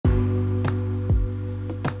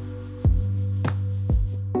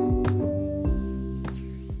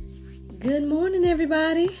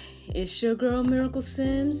everybody, it's your girl Miracle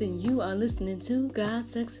Sims, and you are listening to God,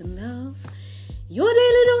 Sex, and Love, your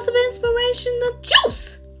daily dose of inspiration, the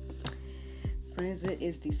juice. Friends, it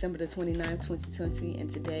is December the 29th, 2020,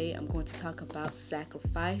 and today I'm going to talk about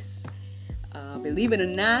sacrifice. Believe it or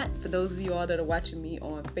not, for those of you all that are watching me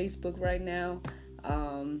on Facebook right now,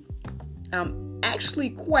 I'm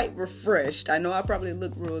actually quite refreshed. I know I probably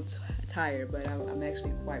look real tired, but I'm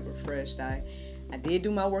actually quite refreshed. I did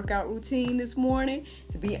do my workout routine this morning.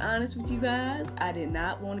 To be honest with you guys, I did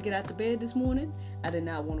not want to get out of bed this morning. I did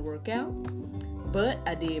not want to work out, but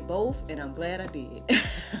I did both, and I'm glad I did.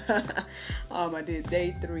 I did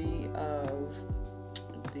day 3 of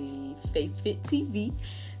the Faith Fit TV.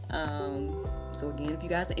 So again, if you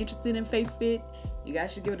guys are interested in Faith Fit, you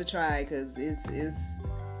guys should give it a try because it's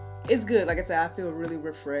good. Like I said, I feel really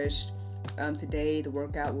refreshed. Today the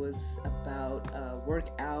workout was about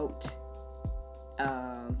workout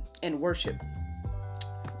and worship,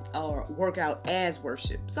 or workout as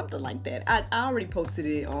worship, something like that. I already posted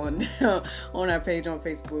it on on our page on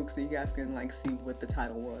Facebook, so you guys can see what the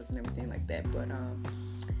title was and everything like that. But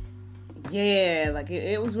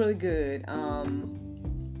it was really good.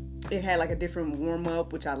 It had a different warm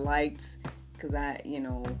up, which I liked because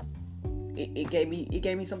it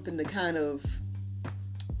gave me something to kind of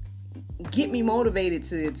get me motivated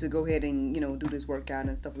to go ahead and do this workout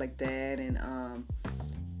and stuff like that. And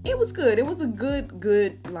it was good. It was a good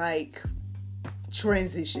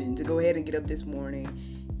transition to go ahead and get up this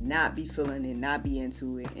morning, not be feeling it, not be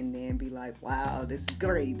into it, and then be like, wow, this is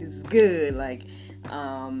great, this is good, and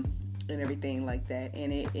everything like that.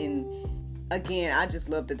 And again, I just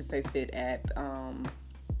love that the Faith Fit app,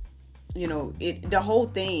 the whole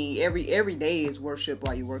thing, every day is worship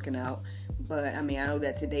while you're working out. But I know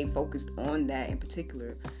that today focused on that in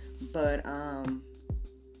particular. But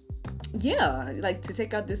to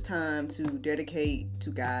take out this time to dedicate to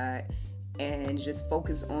God and just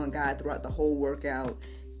focus on God throughout the whole workout,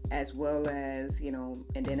 as well as,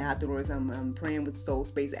 and then afterwards I'm praying with Soul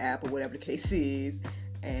Space app or whatever the case is.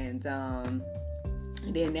 And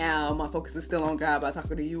then now my focus is still on God by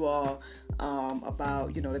talking to you all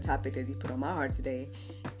about the topic that He put on my heart today.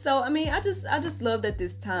 So I just love that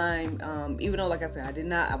this time, even though like I said, I did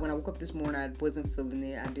not, when I woke up this morning, I wasn't feeling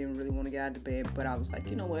it. I didn't really want to get out of bed, but I was like,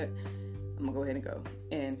 you know what, I'm gonna go ahead and go.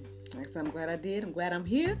 And like I said, I'm glad I did. I'm glad I'm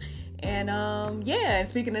here. And and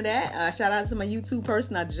speaking of that, shout out to my YouTube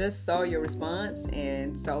person. I just saw your response,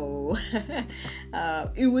 and so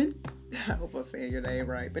Ewan, I hope I'm saying your name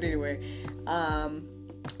right, but anyway,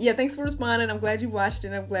 thanks for responding. I'm glad you watched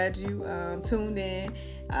it. I'm glad you tuned in.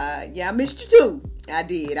 I missed you too. I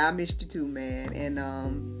did. I missed you too, man. And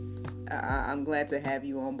I'm glad to have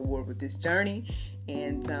you on board with this journey.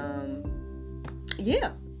 And I'm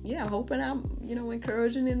hoping I'm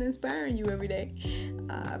encouraging and inspiring you every day.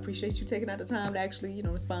 I appreciate you taking out the time to actually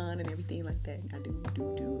respond and everything like that. I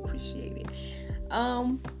do appreciate it.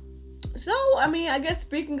 So, I guess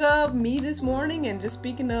speaking of me this morning, and just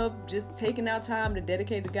speaking of just taking out time to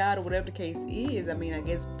dedicate to God or whatever the case is, I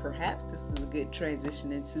guess perhaps this is a good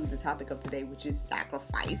transition into the topic of today, which is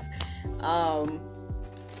sacrifice. I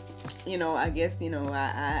guess,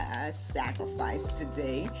 I sacrificed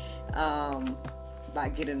today by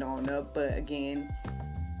getting on up, but again,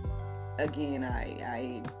 it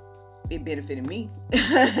benefited me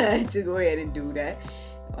to go ahead and do that.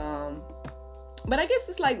 But I guess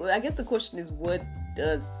the question is, what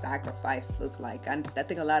does sacrifice look like? I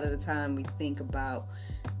think a lot of the time we think about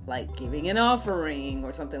giving an offering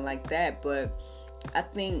or something like that, but I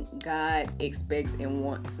think God expects and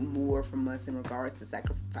wants more from us in regards to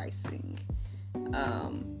sacrificing.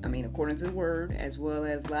 According to the word, as well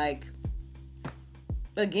as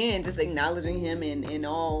again, just acknowledging Him in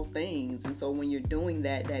all things. And so when you're doing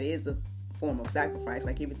that, that is a form of sacrifice.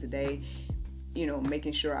 Even today,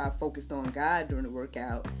 making sure I focused on God during the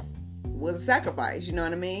workout was a sacrifice, you know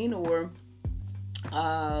what I mean? Or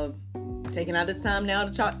taking out this time now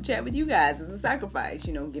to chat with you guys is a sacrifice,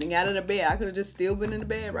 getting out of the bed. I could have just still been in the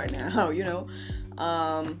bed right now,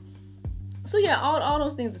 So all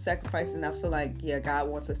those things are sacrifices, and I feel God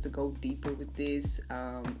wants us to go deeper with this,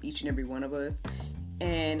 each and every one of us.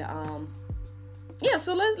 And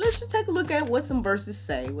so let's just take a look at what some verses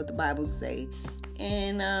say, what the Bible say,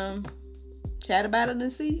 and chat about it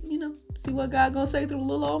and see what God gonna say through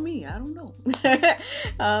little old me. I don't know.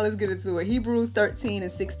 Let's get into it. Hebrews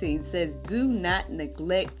 13:16 says, "Do not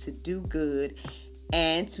neglect to do good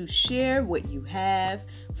and to share what you have,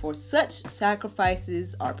 for such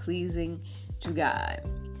sacrifices are pleasing to God."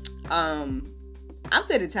 I've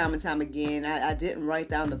said it time and time again. I didn't write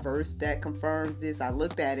down the verse that confirms this. I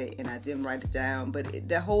looked at it and I didn't write it down, but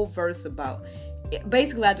the whole verse about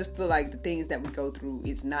basically, I just feel like the things that we go through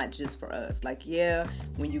is not just for us. Like, yeah,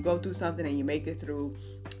 when you go through something and you make it through,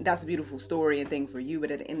 that's a beautiful story and thing for you.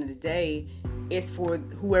 But at the end of the day, it's for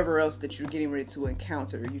whoever else that you're getting ready to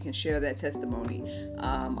encounter. You can share that testimony.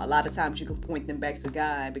 A lot of times you can point them back to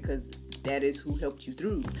God because that is who helped you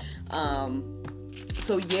through.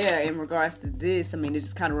 So yeah, in regards to this, I mean, it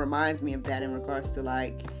just kind of reminds me of that in regards to,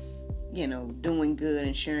 like, you know, doing good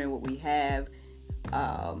and sharing what we have.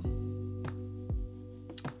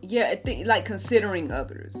 Yeah, I think, like, considering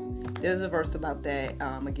others. There's a verse about that.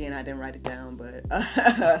 Again, I didn't write it down, but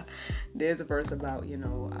there's a verse about, you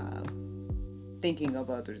know, thinking of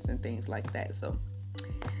others and things like that. So,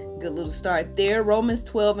 good little start there. Romans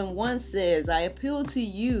 12:1 says, I appeal to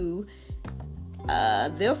you,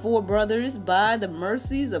 therefore, brothers, by the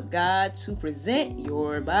mercies of God, to present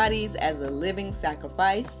your bodies as a living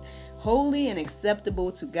sacrifice, holy and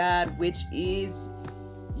acceptable to God, which is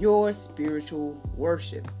your spiritual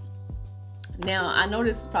worship. Now, I know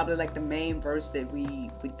this is probably like the main verse that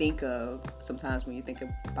we think of sometimes when you think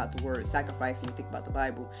about the word sacrifice and you think about the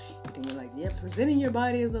Bible. You're thinking like, yeah, presenting your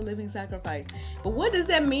body as a living sacrifice. But what does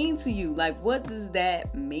that mean to you? Like, what does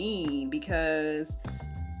that mean? Because,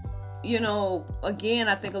 you know, again,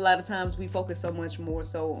 I think a lot of times we focus so much more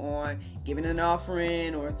so on giving an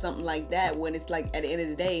offering or something like that, when it's like, at the end of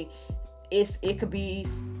the day, it could be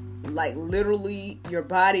like literally your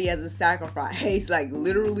body as a sacrifice. Like,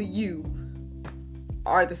 literally you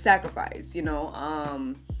are the sacrifice, you know.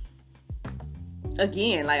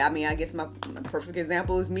 Again, like, I mean, I guess my perfect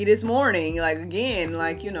example is me this morning. Like, again,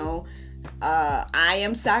 like, you know, I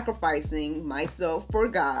am sacrificing myself for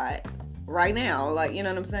God right now. Like, you know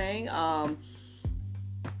what I'm saying?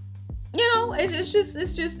 You know, it's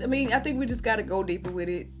just, I mean, I think we just got to go deeper with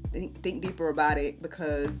it. Think deeper about it,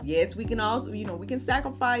 because yes, we can also, you know, we can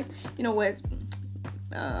sacrifice, you know what,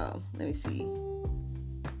 let me see,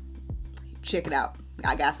 check it out.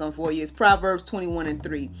 I got something for you. It's Proverbs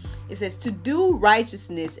 21:3. It says, to do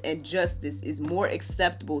righteousness and justice is more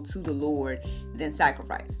acceptable to the Lord than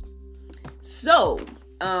sacrifice. So,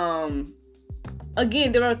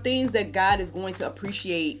 again, there are things that God is going to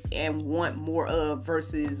appreciate and want more of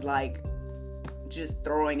versus like just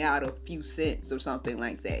throwing out a few cents or something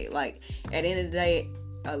like that. Like, at the end of the day,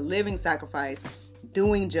 a living sacrifice,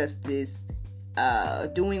 doing justice,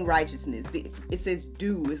 doing righteousness. It says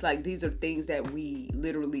do. It's like these are things that we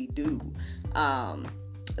literally do.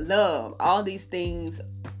 Love, all these things.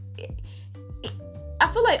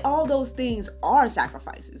 I feel like all those things are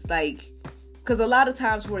sacrifices. Like, because a lot of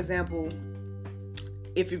times, for example,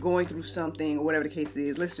 if you're going through something or whatever the case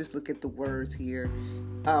is, let's just look at the words here.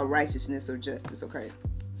 Righteousness or justice. Okay.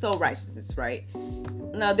 So righteousness, right?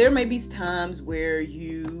 Now, there may be times where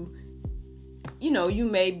you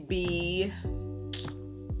may be,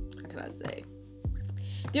 how can I say?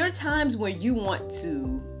 There are times where you want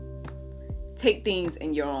to take things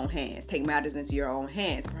in your own hands, take matters into your own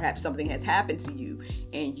hands. Perhaps something has happened to you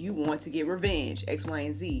and you want to get revenge, X, Y,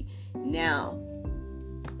 and Z. Now,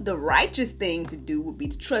 the righteous thing to do would be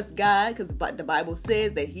to trust God, because the Bible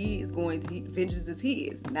says that vengeance is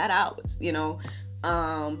His, not ours, you know.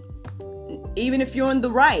 Even if you're in the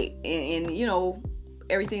right and you know,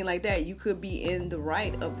 everything like that, you could be in the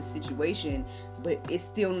right of the situation, but it's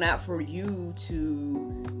still not for you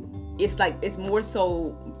to, it's like, it's more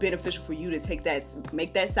so beneficial for you to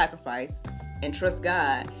make that sacrifice and trust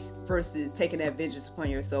God versus taking that vengeance upon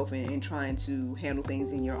yourself and trying to handle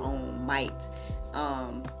things in your own might.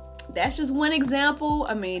 That's just one example.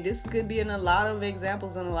 I mean, this could be in a lot of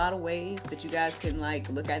examples in a lot of ways that you guys can like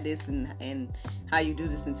look at this and how you do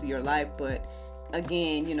this into your life. But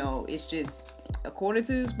again, you know, it's just according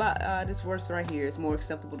to this verse right here, it's more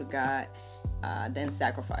acceptable to God than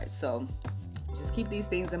sacrifice. So just keep these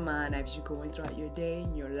things in mind as you're going throughout your day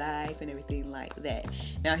and your life and everything like that.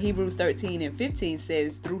 Now, Hebrews 13:15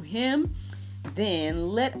 says, through Him, then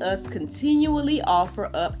let us continually offer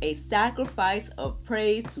up a sacrifice of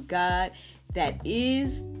praise to God, that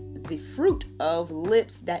is the fruit of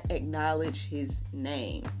lips that acknowledge His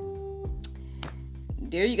name.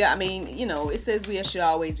 There you go. I mean, you know, it says we should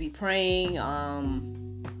always be praying.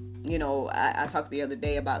 You know, I talked the other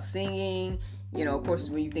day about singing. You know, of course,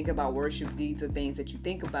 when you think about worship, these are things that you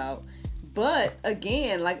think about. But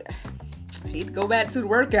again, like, I hate to go back to the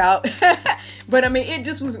workout, but I mean, it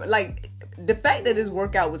just was like, the fact that this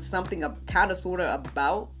workout was something kind of sort of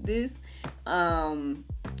about this,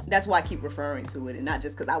 that's why I keep referring to it, and not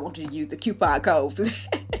just because I want you to use the coupon code for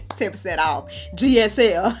 10% off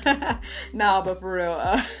GSL. No, but for real,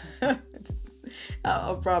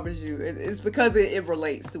 I promise you, it's because it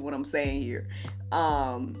relates to what I'm saying here.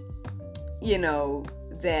 You know,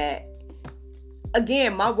 that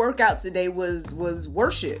again, my workout today was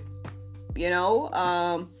worship,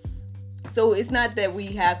 so it's not that we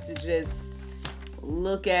have to just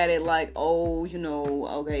look at it like, oh,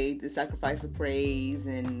 okay, the sacrifice of praise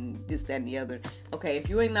and this, that, and the other. Okay, if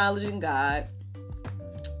you're acknowledging God,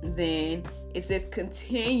 then it says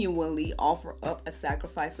continually offer up a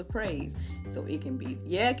sacrifice of praise. So it can be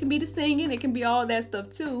the singing, it can be all that stuff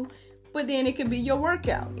too, but then it can be your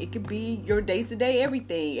workout. It could be your day-to-day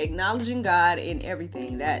everything, acknowledging God in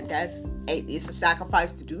everything. It's a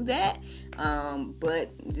sacrifice to do that.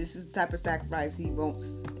 But this is the type of sacrifice he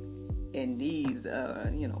wants and needs,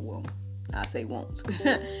 I say wants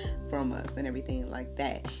from us and everything like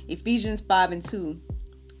that. Ephesians 5:2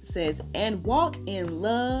 says, and walk in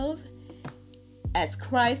love as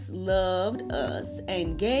Christ loved us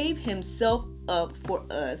and gave himself up for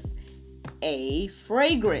us, a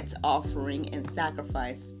fragrant offering and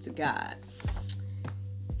sacrifice to God.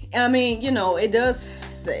 I mean, it does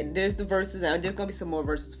say, there's the verses, and there's going to be some more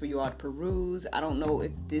verses for you all to peruse. I don't know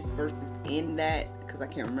if this verse is in that, because I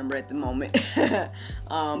can't remember at the moment.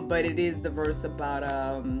 But it is the verse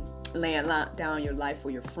about laying down your life for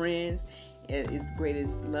your friends. It is the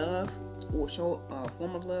greatest love, or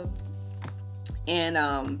form of love. And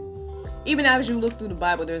even as you look through the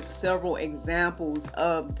Bible, there's several examples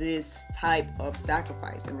of this type of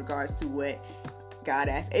sacrifice in regards to what God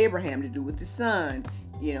asked Abraham to do with his son,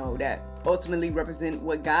 that ultimately represent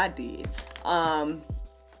what God did. And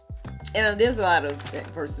there's a lot of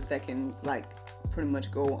verses that can pretty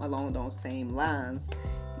much go along those same lines.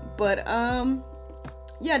 But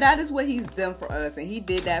that is what he's done for us, and he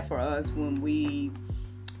did that for us when we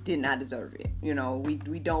did not deserve it.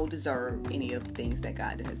 We don't deserve any of the things that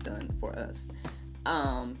God has done for us.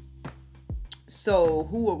 So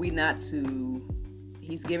who are we not to?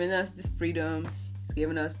 He's given us this freedom. He's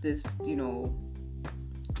given us this,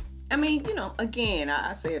 again,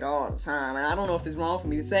 I say it all the time, and I don't know if it's wrong for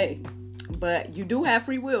me to say, but you do have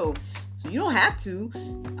free will, so you don't have to.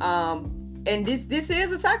 And this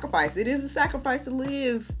is a sacrifice. It is a sacrifice to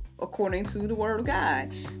live according to the Word of God.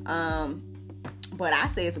 But I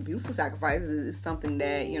say it's a beautiful sacrifice. It's something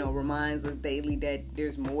that, reminds us daily that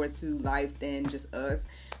there's more to life than just us.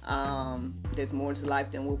 There's more to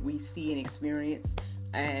life than what we see and experience.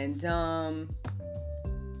 And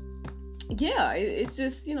it's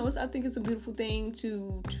just, I think it's a beautiful thing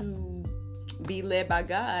to be led by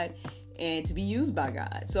God and to be used by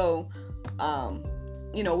God. So,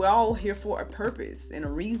 we're all here for a purpose and a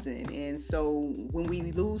reason. And so when we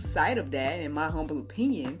lose sight of that, in my humble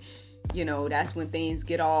opinion, that's when things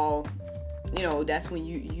get all, that's when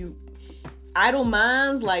you idle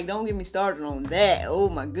minds, don't get me started on that. Oh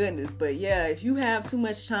my goodness. But yeah, if you have too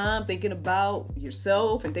much time thinking about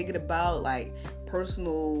yourself and thinking about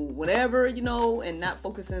personal whatever, and not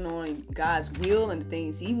focusing on God's will and the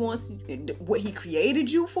things he wants, what he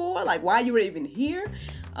created you for, why you were even here,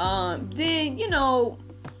 then,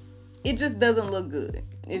 it just doesn't look good.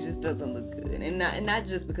 It just doesn't look good. And not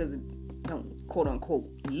just because it don't quote unquote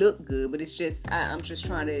look good, but it's just, I'm just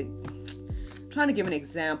trying to give an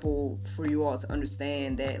example for you all to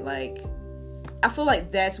understand that, I feel like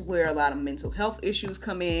that's where a lot of mental health issues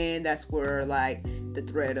come in. That's where the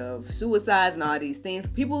threat of suicides and all these things.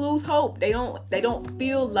 People lose hope. They don't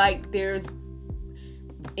feel like there's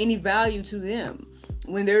any value to them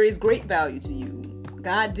when there is great value to you.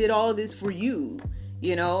 God did all this for you,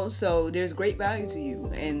 so there's great value to you.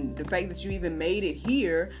 And the fact that you even made it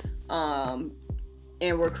here, and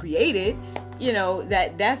were created,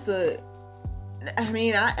 that's I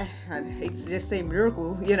hate to just say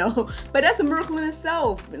miracle, but that's a miracle in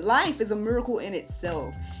itself. Life is a miracle in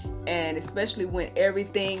itself. And especially when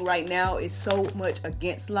everything right now is so much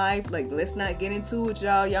against life. Let's not get into it,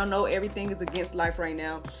 y'all. Y'all know everything is against life right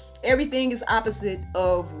now. Everything is opposite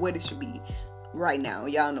of what it should be right now.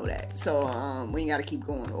 Y'all know that. So we ain't got to keep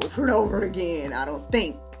going over and over again, I don't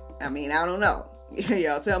think. I don't know.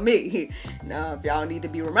 Y'all tell me. Now, if y'all need to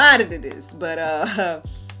be reminded of this.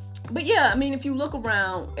 But yeah, if you look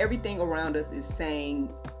around, everything around us is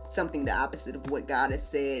saying something the opposite of what God has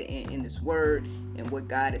said in this word and what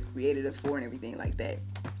God has created us for and everything like that.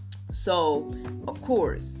 So, of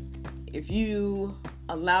course, if you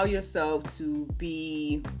allow yourself to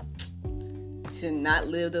not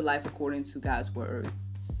live the life according to God's word,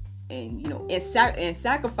 and and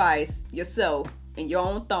sacrifice yourself and your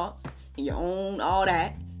own thoughts and your own all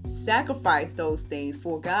that, sacrifice those things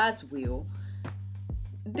for God's will,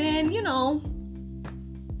 then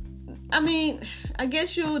I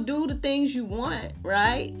guess you'll do the things you want,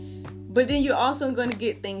 right? But then you're also going to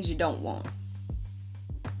get things you don't want,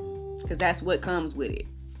 because that's what comes with it.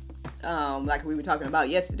 like we were talking about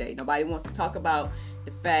yesterday. Nobody wants to talk about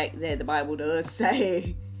the fact that the Bible does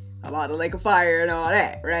say about the lake of fire and all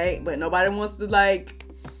that, right? But nobody wants to, like,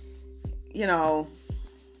 we ain't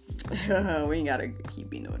gotta keep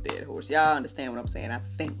beating no dead horse. Y'all understand what I'm saying? I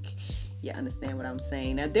think you understand what I'm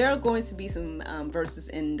saying. Now, there are going to be some verses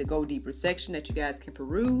in the Go Deeper section that you guys can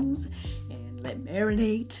peruse and let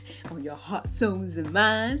marinate on your heart, souls, and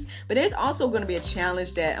minds. But there's also going to be a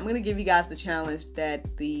challenge that I'm going to give you guys, the challenge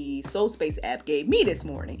that the Soul Space app gave me this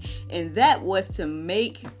morning. And that was to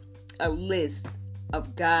make a list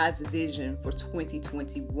of God's vision for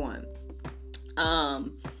 2021.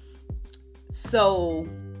 So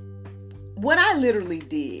what I literally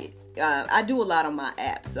did, I do a lot on my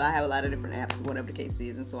apps, so I have a lot of different apps, whatever the case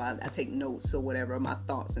is, and so I take notes or whatever, my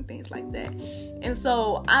thoughts and things like that. And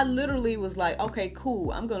so I literally was like, okay,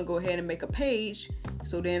 cool, I'm gonna go ahead and make a page.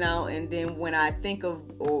 So then when I think of,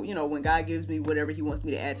 or when God gives me whatever He wants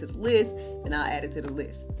me to add to the list, then I'll add it to the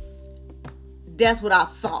list. That's what I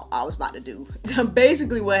thought I was about to do.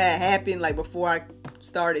 Basically, what had happened, like before I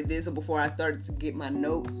started this, or before I started to get my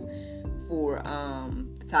notes for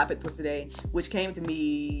the topic for today, which came to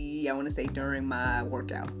me, I want to say, during my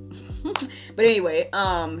workout. But anyway,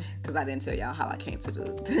 because I didn't tell y'all how I came to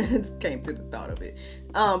the thought of it.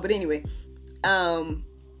 But anyway,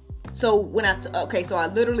 so when so I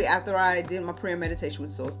literally, after I did my prayer meditation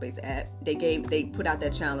with Soul Space app, they put out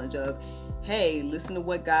that challenge of, hey, listen to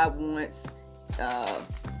what God wants.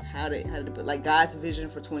 How did it put, like, God's vision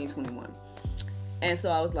for 2021. And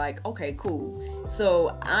so I was like, okay, cool.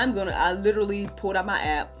 So I literally pulled out my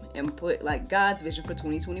app and put, like, God's vision for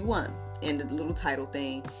 2021 in the little title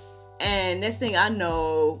thing. And next thing I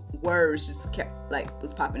know, words just kept, like,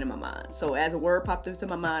 was popping in my mind. So as a word popped into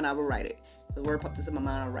my mind, I would write it. The word popped into my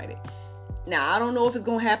mind, I'll write it. Now, I don't know if it's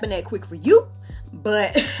going to happen that quick for you,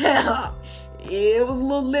 but it was a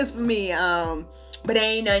little list for me. But it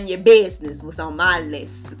ain't none of your business what's on my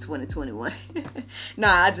list for 2021.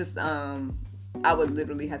 I would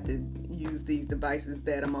literally have to use these devices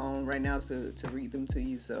that I'm on right now to read them to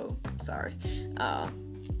you, so sorry.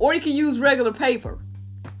 Or you can use regular paper,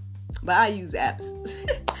 but I use apps.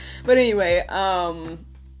 But anyway, so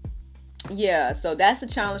that's a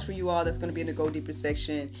challenge for you all. That's going to be in the Go Deeper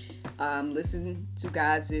section. Listen to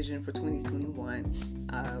God's vision for 2021.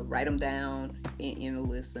 Write them down in a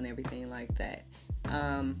list and everything like that.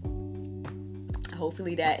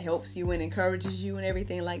 Hopefully that helps you and encourages you and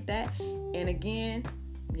everything like that. And again,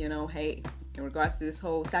 hey, in regards to this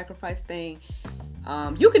whole sacrifice thing,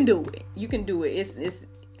 you can do it. You can do it. It's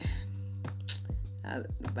I'm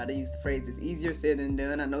about to use the phrase, it's easier said than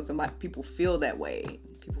done. I know people feel that way.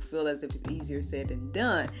 People feel as if it's easier said than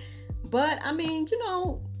done. But I mean,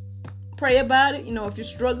 pray about it. If you're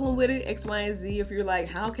struggling with it, X, Y, and Z, if you're like,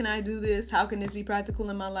 how can I do this? How can this be practical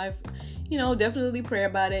in my life? Definitely pray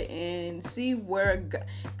about it and see where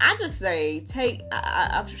I just say,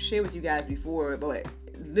 I've shared with you guys before, but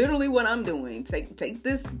literally what I'm doing, take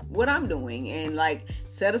this, what I'm doing, and, like,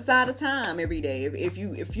 set aside a time every day. If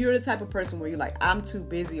you're the type of person where you're like, I'm too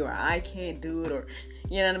busy, or I can't do it, or,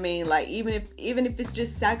 you know what I mean? Like, even if it's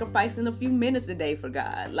just sacrificing a few minutes a day for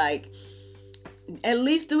God, like, at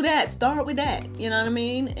least do that. Start with that, you know what I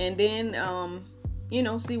mean? And then,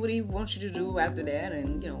 see what He wants you to do after that,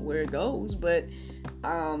 and, where it goes. But,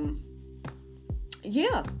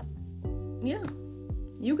 yeah,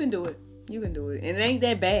 you can do it. You can do it. And it ain't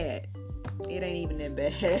that bad. It ain't even that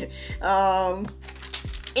bad.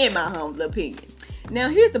 In my humble opinion. Now,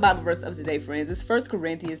 here's the Bible verse of today, friends. It's 1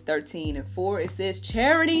 Corinthians 13:4. It says,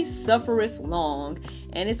 charity suffereth long,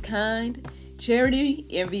 and is kind. Charity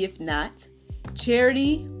envieth not.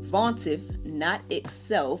 Charity vaunteth not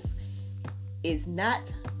itself, is not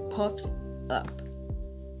puffed up.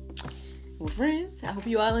 Well, friends, I hope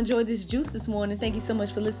you all enjoyed this juice this morning. Thank you so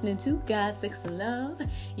much for listening to God, Sex, and Love,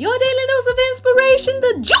 your daily dose of inspiration,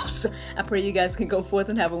 the juice. I pray you guys can go forth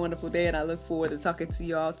and have a wonderful day, and I look forward to talking to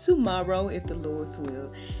you all tomorrow, if the Lord's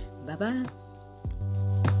will. Bye-bye.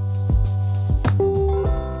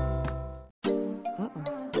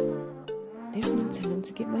 There's no time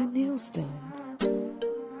to get my nails done.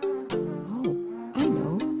 Oh, I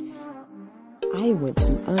know. I went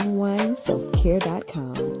to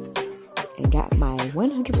unwindselfcare.com and got my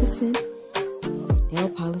 100% nail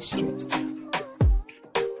polish strips.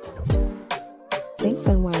 Thanks,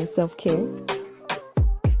 Unwind Self Care.